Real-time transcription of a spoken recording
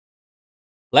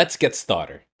Let's get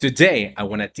started. Today, I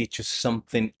want to teach you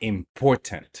something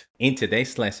important. In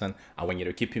today's lesson, I want you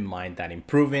to keep in mind that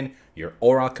improving your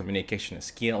oral communication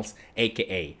skills,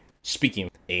 aka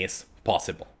speaking, is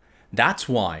possible. That's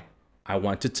why I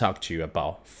want to talk to you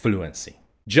about fluency.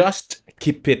 Just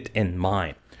keep it in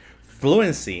mind.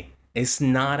 Fluency is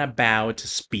not about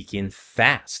speaking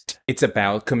fast. It's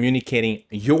about communicating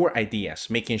your ideas,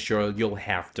 making sure you'll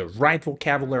have the right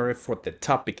vocabulary for the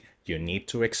topic you need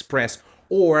to express,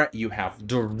 or you have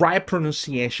the right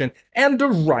pronunciation and the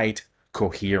right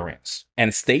coherence.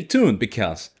 And stay tuned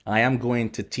because I am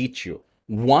going to teach you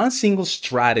one single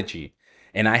strategy,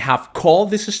 and I have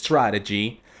called this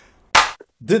strategy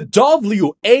the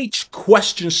WH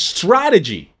question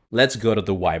strategy. Let's go to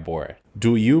the whiteboard.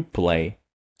 Do you play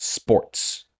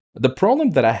sports? The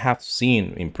problem that I have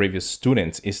seen in previous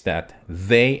students is that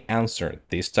they answer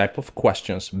these type of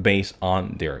questions based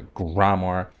on their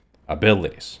grammar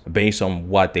abilities, based on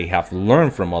what they have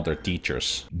learned from other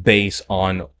teachers, based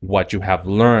on what you have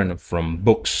learned from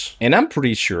books. And I'm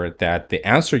pretty sure that the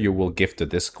answer you will give to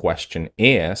this question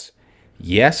is,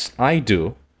 yes, I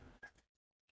do,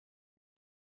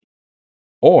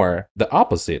 or the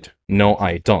opposite, no,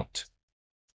 I don't.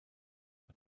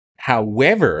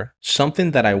 However,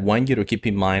 something that I want you to keep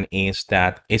in mind is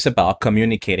that it's about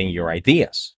communicating your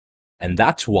ideas. And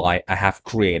that's why I have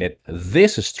created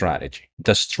this strategy.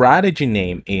 The strategy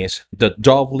name is the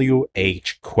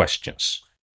WH questions.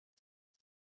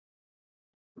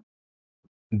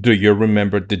 Do you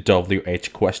remember the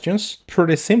WH questions?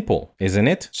 Pretty simple, isn't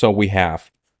it? So we have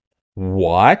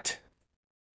what,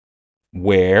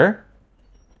 where,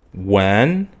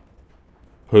 when,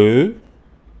 who,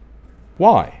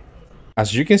 why.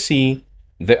 As you can see,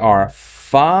 there are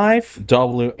 5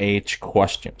 WH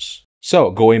questions.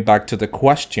 So going back to the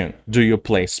question, do you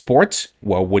play sports?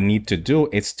 What we need to do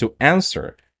is to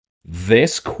answer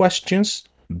these questions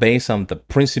based on the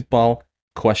principal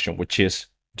question, which is,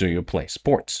 do you play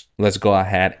sports? Let's go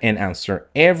ahead and answer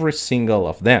every single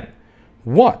of them.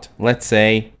 What? Let's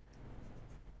say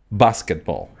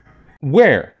basketball.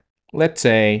 Where? Let's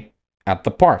say at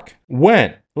the park.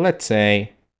 When? Let's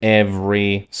say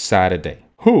every Saturday.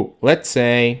 Who? Let's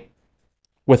say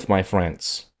with my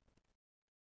friends.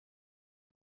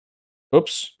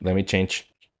 Oops, let me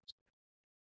change.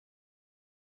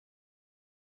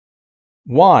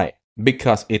 Why?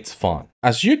 Because it's fun.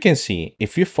 As you can see,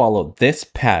 if you follow this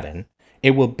pattern,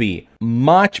 it will be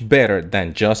much better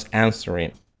than just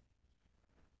answering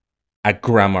a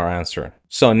grammar answer.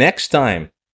 So next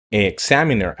time an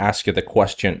examiner asks you the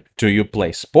question, do you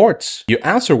play sports? Your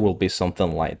answer will be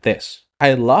something like this.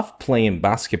 I love playing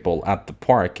basketball at the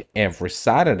park every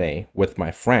Saturday with my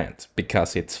friends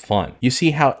because it's fun. You see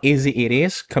how easy it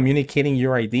is communicating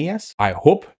your ideas? I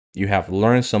hope you have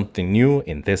learned something new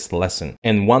in this lesson.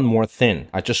 And one more thing,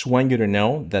 I just want you to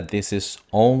know that this is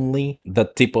only the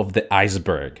tip of the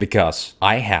iceberg because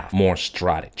I have more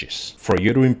strategies for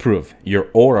you to improve your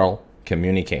oral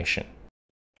communication.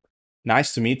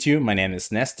 Nice to meet you. My name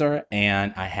is Nestor,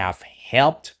 and I have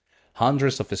helped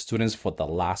hundreds of students for the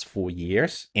last 4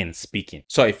 years in speaking.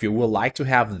 So if you would like to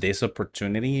have this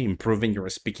opportunity, improving your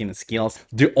speaking skills,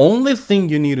 the only thing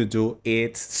you need to do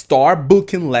is start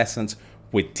booking lessons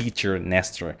with teacher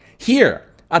Nestor here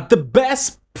at the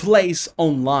best place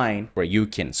online where you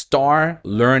can start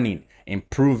learning,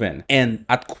 improving, and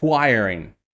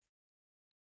acquiring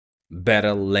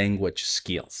better language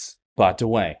skills. By the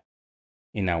way,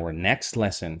 in our next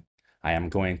lesson, I am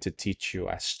going to teach you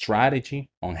a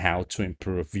strategy on how to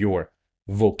improve your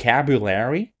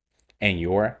vocabulary and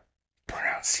your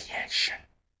pronunciation.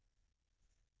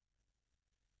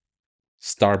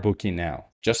 Start booking now.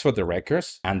 Just for the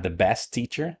records, I'm the best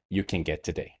teacher you can get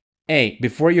today. Hey,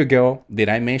 before you go, did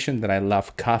I mention that I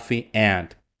love coffee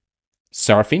and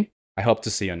surfing? I hope to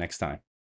see you next time.